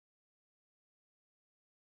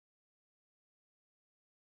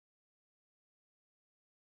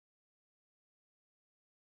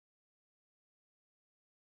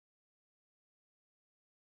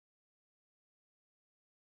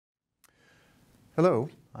Hello,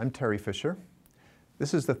 I'm Terry Fisher.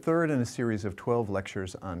 This is the third in a series of 12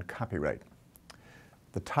 lectures on copyright.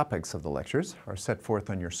 The topics of the lectures are set forth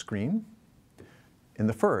on your screen. In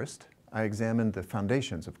the first, I examined the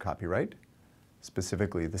foundations of copyright,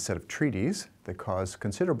 specifically the set of treaties that cause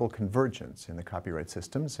considerable convergence in the copyright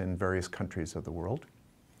systems in various countries of the world,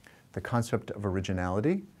 the concept of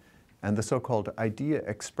originality, and the so-called idea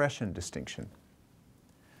expression distinction.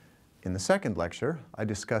 In the second lecture, I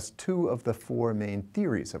discussed two of the four main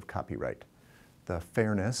theories of copyright, the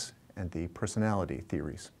fairness and the personality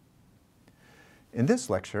theories. In this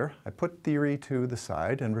lecture, I put theory to the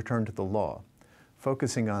side and returned to the law,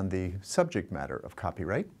 focusing on the subject matter of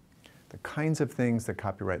copyright, the kinds of things that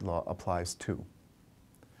copyright law applies to.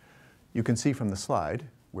 You can see from the slide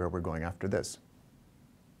where we're going after this.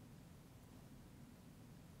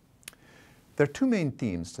 There are two main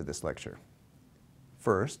themes to this lecture.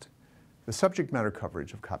 First, the subject matter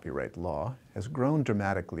coverage of copyright law has grown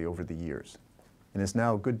dramatically over the years and is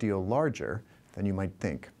now a good deal larger than you might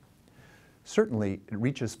think. Certainly, it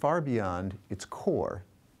reaches far beyond its core,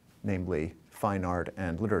 namely fine art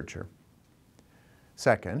and literature.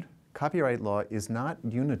 Second, copyright law is not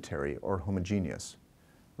unitary or homogeneous.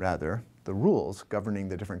 Rather, the rules governing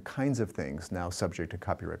the different kinds of things now subject to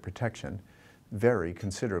copyright protection vary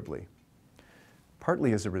considerably.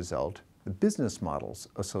 Partly as a result, the business models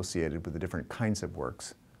associated with the different kinds of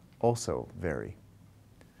works also vary.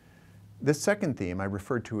 This second theme I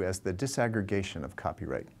refer to as the disaggregation of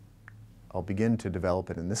copyright. I'll begin to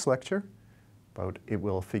develop it in this lecture, but it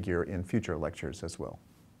will figure in future lectures as well.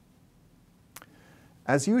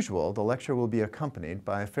 As usual, the lecture will be accompanied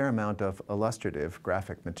by a fair amount of illustrative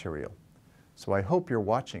graphic material. So I hope you're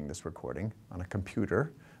watching this recording on a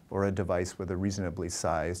computer or a device with a reasonably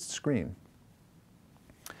sized screen.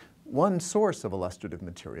 One source of illustrative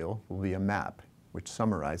material will be a map which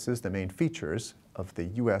summarizes the main features of the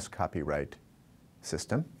U.S. copyright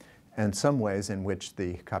system and some ways in which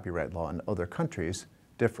the copyright law in other countries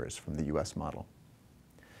differs from the U.S. model.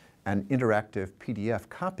 An interactive PDF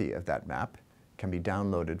copy of that map can be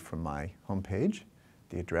downloaded from my homepage,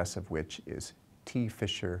 the address of which is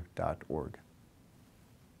tfisher.org.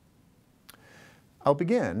 I'll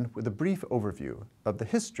begin with a brief overview of the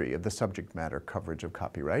history of the subject matter coverage of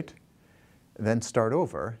copyright, then start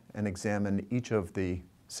over and examine each of the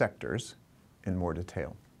sectors in more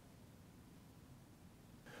detail.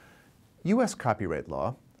 U.S. copyright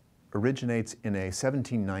law originates in a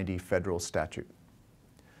 1790 federal statute.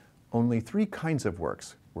 Only three kinds of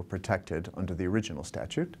works were protected under the original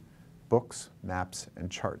statute: books, maps,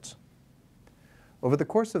 and charts. Over the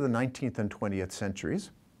course of the 19th and 20th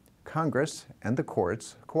centuries, Congress and the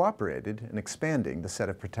courts cooperated in expanding the set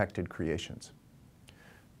of protected creations.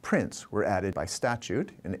 Prints were added by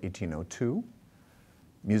statute in 1802,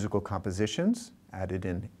 musical compositions added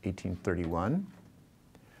in 1831.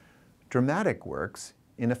 Dramatic works,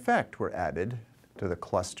 in effect, were added to the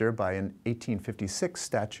cluster by an 1856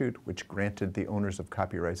 statute which granted the owners of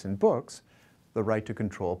copyrights in books the right to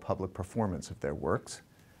control public performance of their works,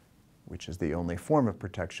 which is the only form of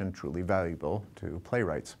protection truly valuable to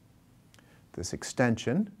playwrights. This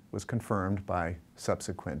extension was confirmed by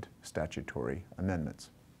subsequent statutory amendments.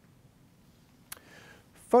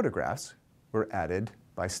 Photographs were added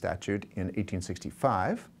by statute in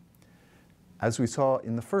 1865. As we saw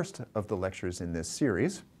in the first of the lectures in this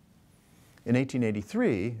series, in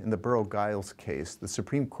 1883, in the Burrough-Giles case, the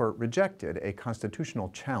Supreme Court rejected a constitutional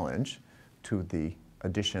challenge to the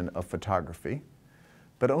addition of photography,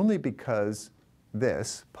 but only because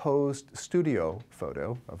this posed studio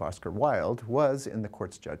photo of Oscar Wilde was, in the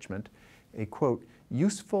court's judgment, a, quote,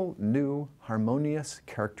 useful, new, harmonious,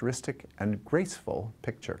 characteristic, and graceful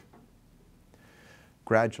picture.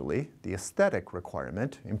 Gradually, the aesthetic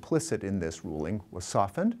requirement implicit in this ruling was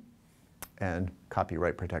softened, and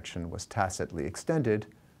copyright protection was tacitly extended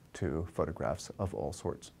to photographs of all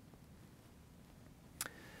sorts.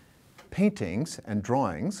 Paintings and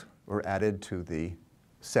drawings were added to the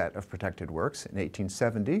set of protected works in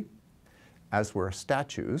 1870, as were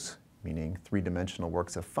statues, meaning three-dimensional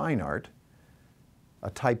works of fine art, a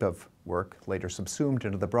type of work later subsumed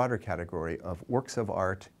into the broader category of works of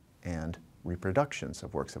art and reproductions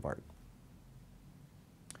of works of art.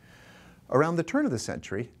 Around the turn of the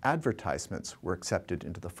century, advertisements were accepted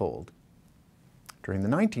into the fold. During the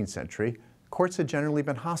 19th century, courts had generally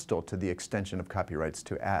been hostile to the extension of copyrights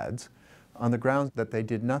to ads on the grounds that they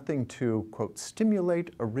did nothing to, quote,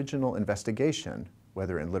 stimulate original investigation,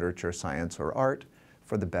 whether in literature, science, or art,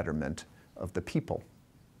 for the betterment of the people.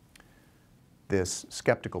 This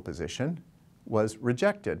skeptical position was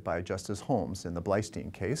rejected by Justice Holmes in the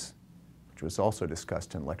Bleistein case, which was also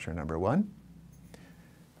discussed in lecture number 1.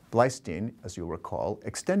 Bleistein, as you'll recall,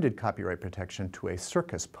 extended copyright protection to a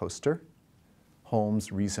circus poster.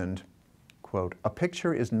 Holmes reasoned, quote, "A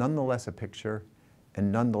picture is nonetheless a picture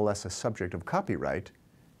and nonetheless a subject of copyright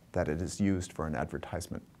that it is used for an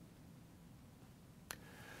advertisement."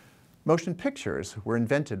 Motion pictures were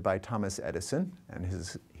invented by Thomas Edison and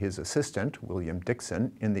his assistant, William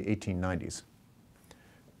Dickson, in the 1890s.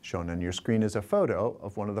 Shown on your screen is a photo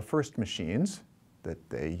of one of the first machines that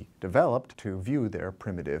they developed to view their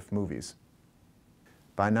primitive movies.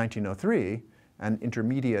 By 1903, an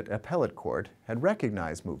intermediate appellate court had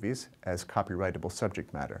recognized movies as copyrightable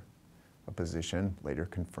subject matter, a position later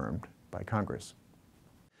confirmed by Congress.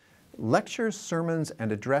 Lectures, sermons,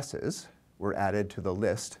 and addresses were added to the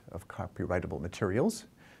list of copyrightable materials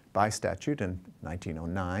by statute in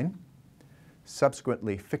 1909.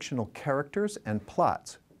 Subsequently, fictional characters and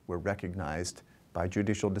plots were recognized by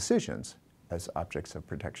judicial decisions as objects of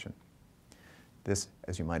protection. This,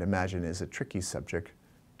 as you might imagine, is a tricky subject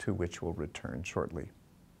to which we'll return shortly.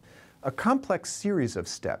 A complex series of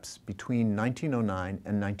steps between 1909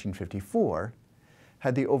 and 1954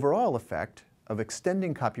 had the overall effect of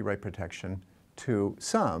extending copyright protection to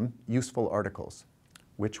some useful articles.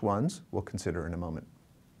 Which ones we'll consider in a moment.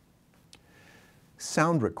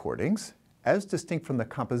 Sound recordings, as distinct from the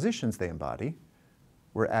compositions they embody,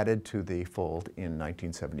 were added to the fold in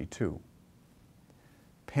 1972.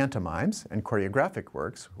 Pantomimes and choreographic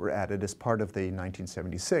works were added as part of the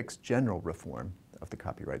 1976 general reform of the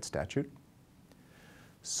copyright statute.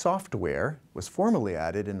 Software was formally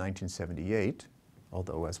added in 1978,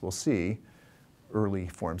 although, as we'll see, early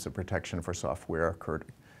forms of protection for software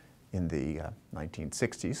occurred in the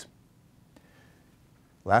 1960s.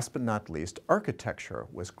 Last but not least, architecture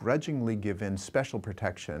was grudgingly given special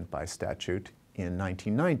protection by statute in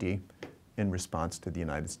 1990 in response to the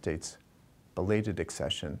United States' belated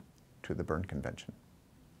accession to the Berne Convention.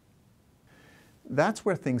 That's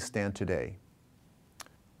where things stand today.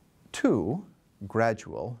 Two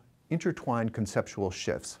gradual, intertwined conceptual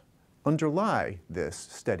shifts underlie this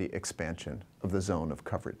steady expansion of the zone of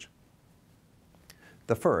coverage.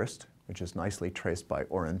 The first, which is nicely traced by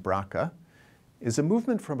Oren Braca, is a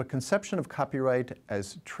movement from a conception of copyright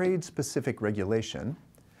as trade-specific regulation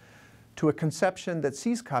to a conception that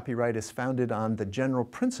sees copyright as founded on the general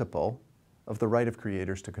principle of the right of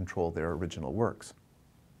creators to control their original works.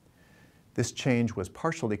 This change was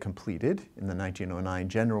partially completed in the 1909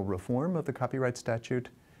 general reform of the copyright statute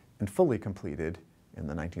and fully completed in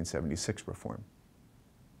the 1976 reform.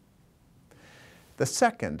 The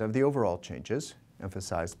second of the overall changes,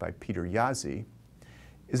 emphasized by Peter Jaszi,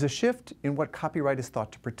 is a shift in what copyright is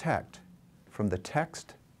thought to protect, from the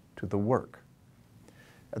text to the work.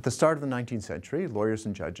 At the start of the 19th century, lawyers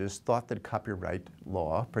and judges thought that copyright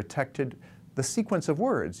law protected the sequence of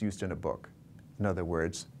words used in a book, in other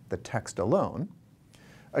words, the text alone,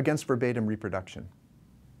 against verbatim reproduction.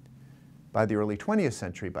 By the early 20th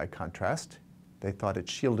century, by contrast, they thought it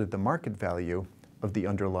shielded the market value of the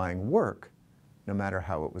underlying work, no matter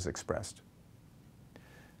how it was expressed.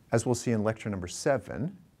 As we'll see in lecture number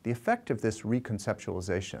 7, the effect of this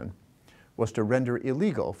reconceptualization was to render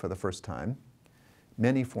illegal, for the first time,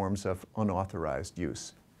 many forms of unauthorized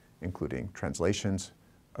use, including translations,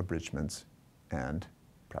 abridgments, and,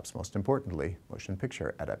 perhaps most importantly, motion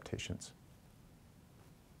picture adaptations.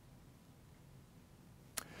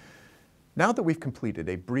 Now that we've completed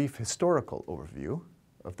a brief historical overview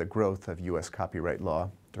of the growth of U.S. copyright law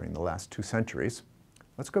during the last 2 centuries,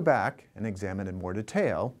 let's go back and examine in more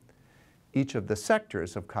detail each of the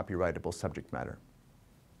sectors of copyrightable subject matter.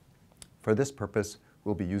 For this purpose,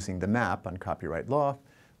 we'll be using the map on copyright law,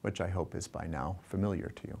 which I hope is by now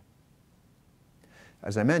familiar to you.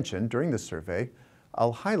 As I mentioned, during this survey,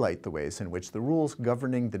 I'll highlight the ways in which the rules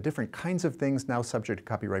governing the different kinds of things now subject to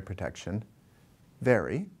copyright protection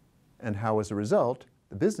vary, and how, as a result,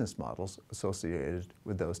 the business models associated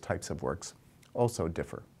with those types of works also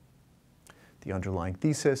differ. The underlying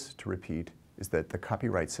thesis, to repeat, is that the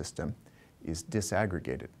copyright system is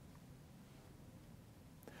disaggregated.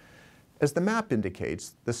 As the map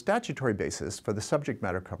indicates, the statutory basis for the subject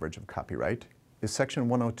matter coverage of copyright is Section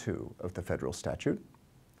 102 of the federal statute.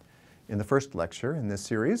 In the first lecture in this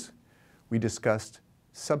series, we discussed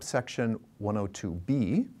subsection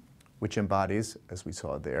 102B, which embodies, as we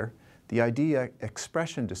saw there, the idea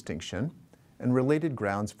expression distinction and related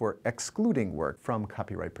grounds for excluding work from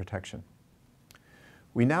copyright protection.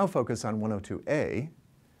 We now focus on 102A,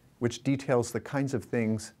 which details the kinds of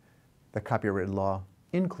things that copyright law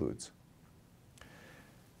includes.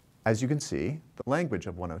 As you can see, the language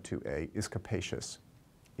of 102A is capacious.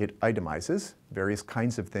 It itemizes various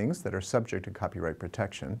kinds of things that are subject to copyright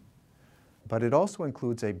protection, but it also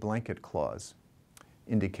includes a blanket clause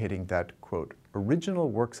indicating that, quote, original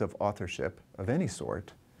works of authorship of any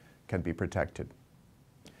sort can be protected.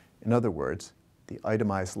 In other words, the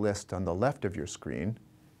itemized list on the left of your screen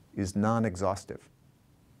is non-exhaustive.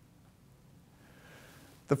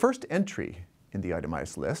 The first entry in the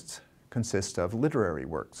itemized lists consists of literary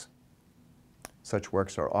works. Such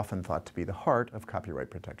works are often thought to be the heart of copyright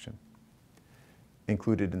protection.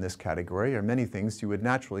 Included in this category are many things you would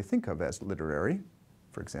naturally think of as literary,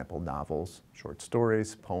 for example, novels, short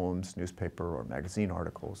stories, poems, newspaper or magazine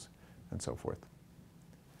articles, and so forth.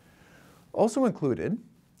 Also included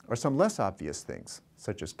are some less obvious things,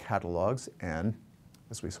 such as catalogs and,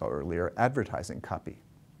 as we saw earlier, advertising copy.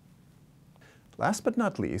 Last but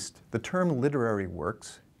not least, the term literary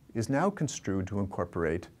works is now construed to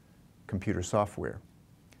incorporate computer software.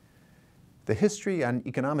 The history and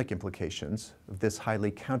economic implications of this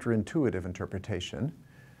highly counterintuitive interpretation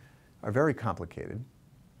are very complicated.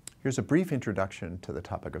 Here's a brief introduction to the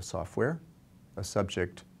topic of software, a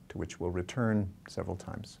subject to which we'll return several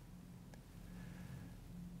times.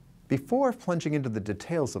 Before plunging into the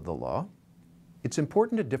details of the law, it's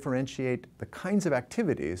important to differentiate the kinds of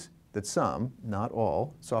activities that some, not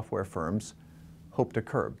all, software firms hope to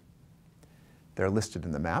curb. They're listed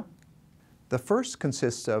in the map. The first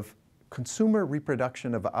consists of consumer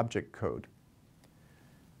reproduction of object code.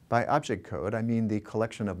 By object code, I mean the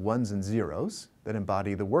collection of ones and zeros that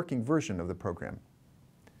embody the working version of the program.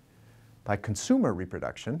 By consumer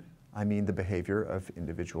reproduction, I mean the behavior of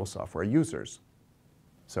individual software users.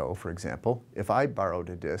 So, for example, if I borrowed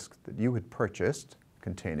a disk that you had purchased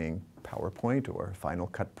containing PowerPoint or Final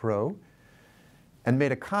Cut Pro and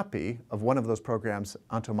made a copy of one of those programs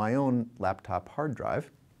onto my own laptop hard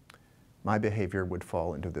drive, my behavior would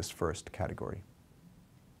fall into this first category.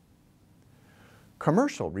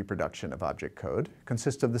 Commercial reproduction of object code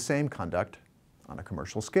consists of the same conduct on a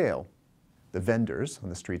commercial scale. The vendors on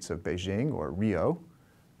the streets of Beijing or Rio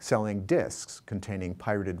selling disks containing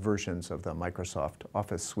pirated versions of the Microsoft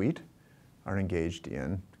Office suite are engaged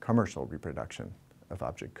in commercial reproduction of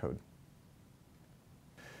object code.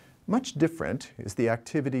 Much different is the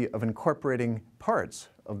activity of incorporating parts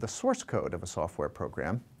of the source code of a software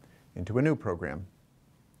program into a new program.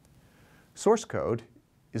 Source code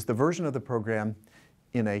is the version of the program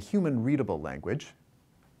in a human-readable language,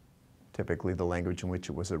 typically the language in which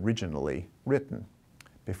it was originally written,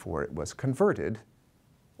 before it was converted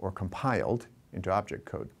or compiled into object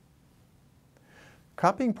code.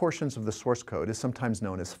 Copying portions of the source code is sometimes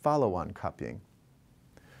known as follow-on copying.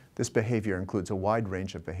 This behavior includes a wide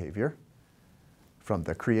range of behavior, from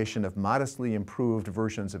the creation of modestly improved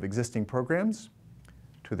versions of existing programs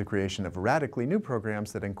to the creation of radically new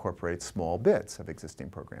programs that incorporate small bits of existing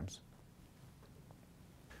programs.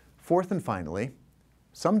 Fourth and finally,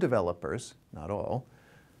 some developers, not all,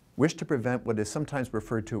 wish to prevent what is sometimes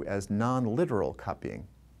referred to as non-literal copying.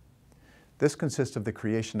 This consists of the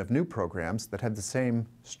creation of new programs that have the same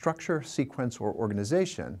structure, sequence, or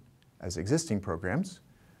organization as existing programs,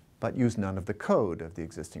 but use none of the code of the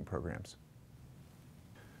existing programs.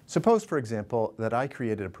 Suppose, for example, that I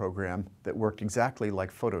created a program that worked exactly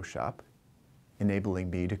like Photoshop, enabling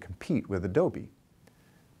me to compete with Adobe,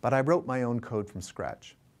 but I wrote my own code from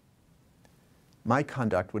scratch. My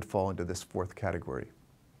conduct would fall into this fourth category.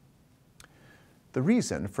 The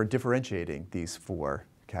reason for differentiating these four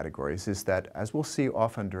categories is that, as we'll see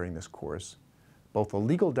often during this course, both the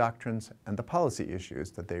legal doctrines and the policy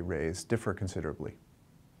issues that they raise differ considerably.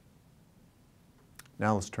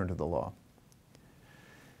 Now let's turn to the law.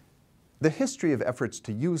 The history of efforts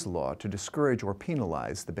to use law to discourage or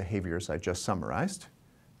penalize the behaviors I just summarized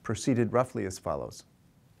proceeded roughly as follows.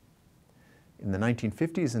 In the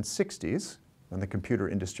 1950s and 60s, when the computer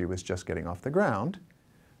industry was just getting off the ground,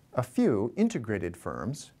 a few integrated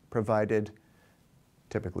firms provided,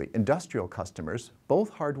 typically industrial customers,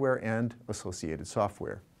 both hardware and associated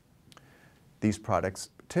software. These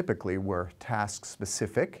products typically were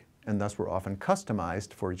task-specific and thus were often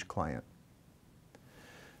customized for each client.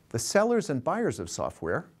 The sellers and buyers of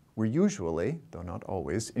software were usually, though not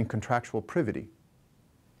always, in contractual privity.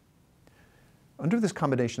 Under this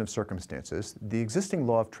combination of circumstances, the existing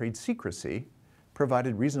law of trade secrecy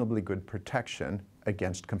provided reasonably good protection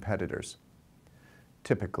against competitors.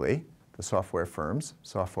 Typically, the software firms,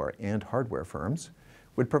 software and hardware firms,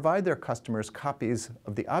 would provide their customers copies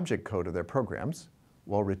of the object code of their programs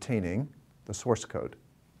while retaining the source code.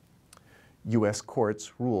 U.S.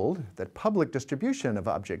 courts ruled that public distribution of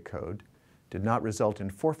object code did not result in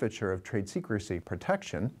forfeiture of trade secrecy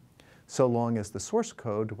protection so long as the source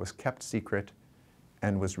code was kept secret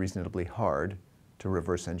and was reasonably hard to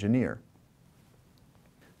reverse engineer.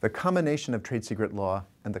 The combination of trade secret law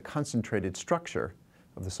and the concentrated structure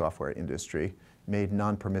of the software industry made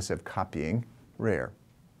non-permissive copying rare.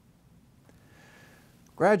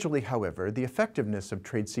 Gradually, however, the effectiveness of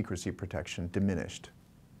trade secrecy protection diminished.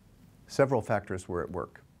 Several factors were at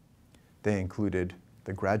work. They included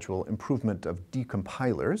the gradual improvement of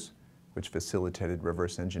decompilers, which facilitated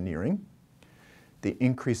reverse engineering, the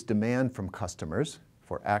increased demand from customers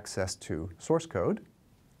for access to source code,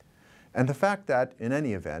 and the fact that, in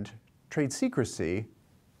any event, trade secrecy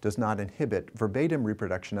does not inhibit verbatim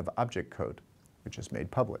reproduction of object code, which is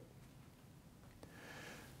made public.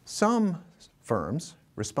 Some firms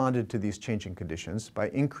responded to these changing conditions by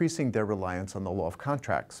increasing their reliance on the law of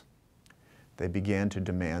contracts. They began to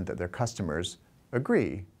demand that their customers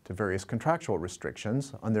agree to various contractual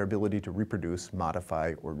restrictions on their ability to reproduce,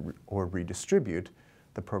 modify, or redistribute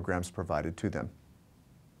the programs provided to them.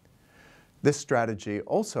 This strategy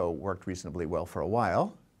also worked reasonably well for a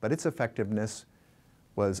while, but its effectiveness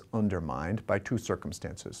was undermined by two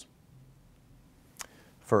circumstances.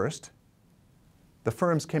 First, the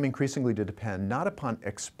firms came increasingly to depend not upon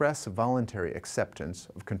express voluntary acceptance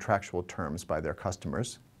of contractual terms by their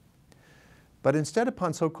customers, but instead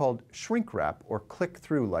upon so-called shrink-wrap or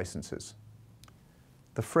click-through licenses.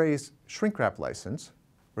 The phrase shrink-wrap license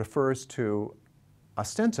refers to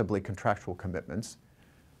ostensibly contractual commitments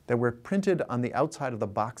that were printed on the outside of the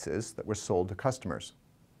boxes that were sold to customers.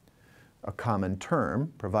 A common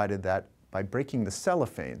term provided that by breaking the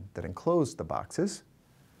cellophane that enclosed the boxes,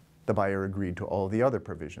 the buyer agreed to all the other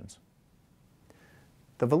provisions.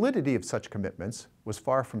 The validity of such commitments was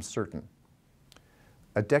far from certain.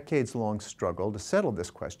 A decades-long struggle to settle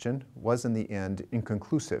this question was in the end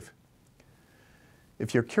inconclusive.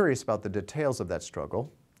 If you're curious about the details of that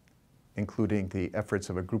struggle, including the efforts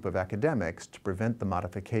of a group of academics to prevent the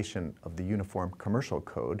modification of the Uniform Commercial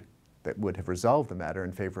Code that would have resolved the matter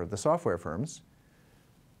in favor of the software firms,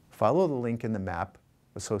 follow the link in the map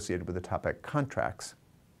associated with the topic contracts.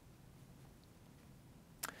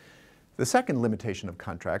 The second limitation of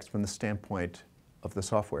contracts from the standpoint of the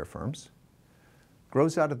software firms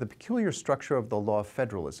grows out of the peculiar structure of the law of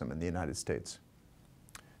federalism in the United States.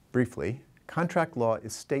 Briefly, contract law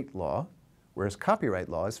is state law, whereas copyright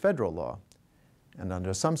law is federal law. And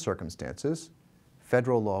under some circumstances,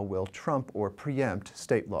 federal law will trump or preempt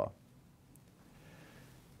state law.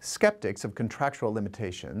 Skeptics of contractual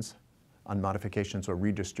limitations on modifications or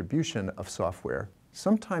redistribution of software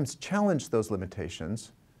sometimes challenge those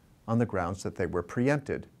limitations on the grounds that they were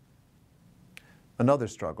preempted. Another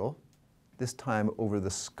struggle, this time over the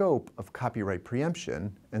scope of copyright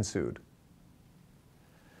preemption, ensued.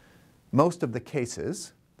 Most of the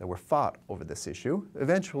cases that were fought over this issue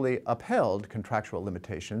eventually upheld contractual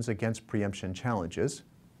limitations against preemption challenges,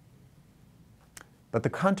 but the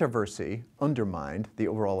controversy undermined the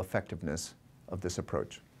overall effectiveness of this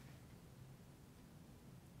approach.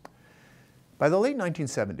 By the late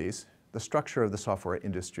 1970s, the structure of the software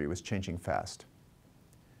industry was changing fast.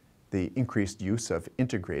 The increased use of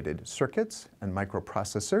integrated circuits and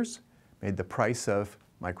microprocessors made the price of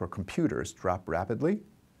microcomputers drop rapidly.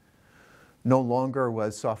 No longer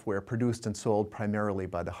was software produced and sold primarily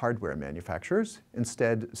by the hardware manufacturers.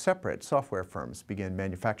 Instead, separate software firms began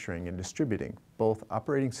manufacturing and distributing both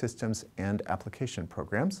operating systems and application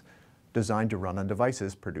programs designed to run on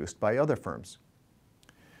devices produced by other firms.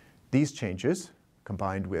 These changes,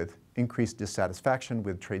 combined with increased dissatisfaction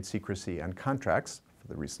with trade secrecy and contracts, for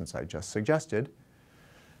the reasons I just suggested,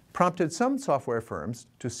 prompted some software firms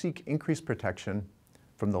to seek increased protection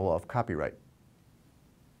from the law of copyright.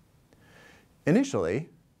 Initially,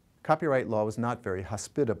 copyright law was not very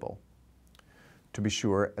hospitable. To be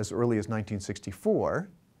sure, as early as 1964,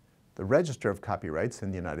 the Register of Copyrights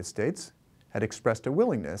in the United States had expressed a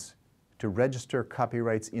willingness to register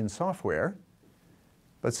copyrights in software,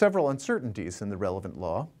 but several uncertainties in the relevant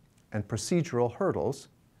law and procedural hurdles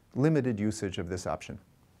limited usage of this option.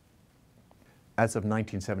 As of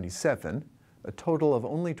 1977, a total of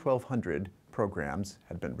only 1,200 programs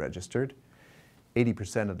had been registered,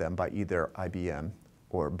 80% of them by either IBM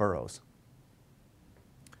or Burroughs.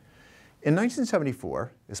 In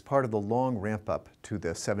 1974, as part of the long ramp-up to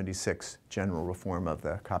the '76 general reform of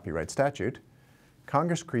the copyright statute,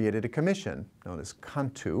 Congress created a commission known as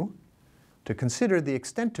CONTU to consider the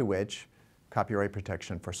extent to which copyright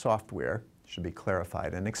protection for software should be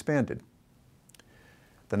clarified and expanded.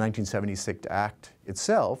 The 1976 Act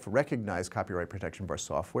itself recognized copyright protection for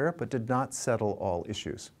software, but did not settle all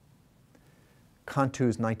issues.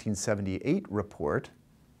 CONTU's 1978 report,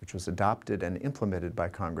 which was adopted and implemented by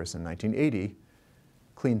Congress in 1980,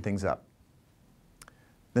 cleaned things up.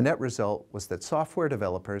 The net result was that software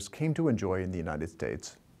developers came to enjoy in the United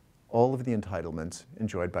States all of the entitlements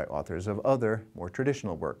enjoyed by authors of other, more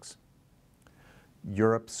traditional works.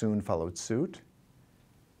 Europe soon followed suit,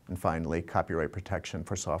 and finally, copyright protection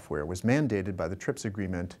for software was mandated by the TRIPS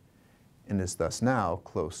Agreement and is thus now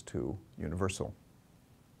close to universal.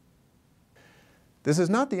 This is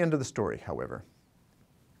not the end of the story, however.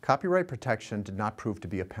 Copyright protection did not prove to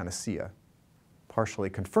be a panacea, partially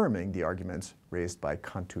confirming the arguments raised by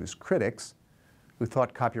Cantu's critics, who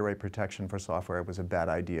thought copyright protection for software was a bad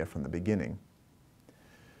idea from the beginning.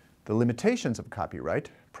 The limitations of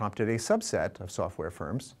copyright prompted a subset of software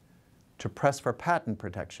firms to press for patent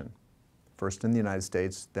protection, first in the United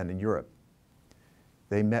States, then in Europe.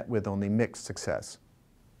 They met with only mixed success.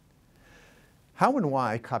 How and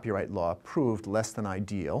why copyright law proved less than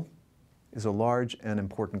ideal is a large and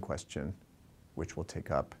important question, which we'll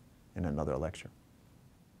take up in another lecture.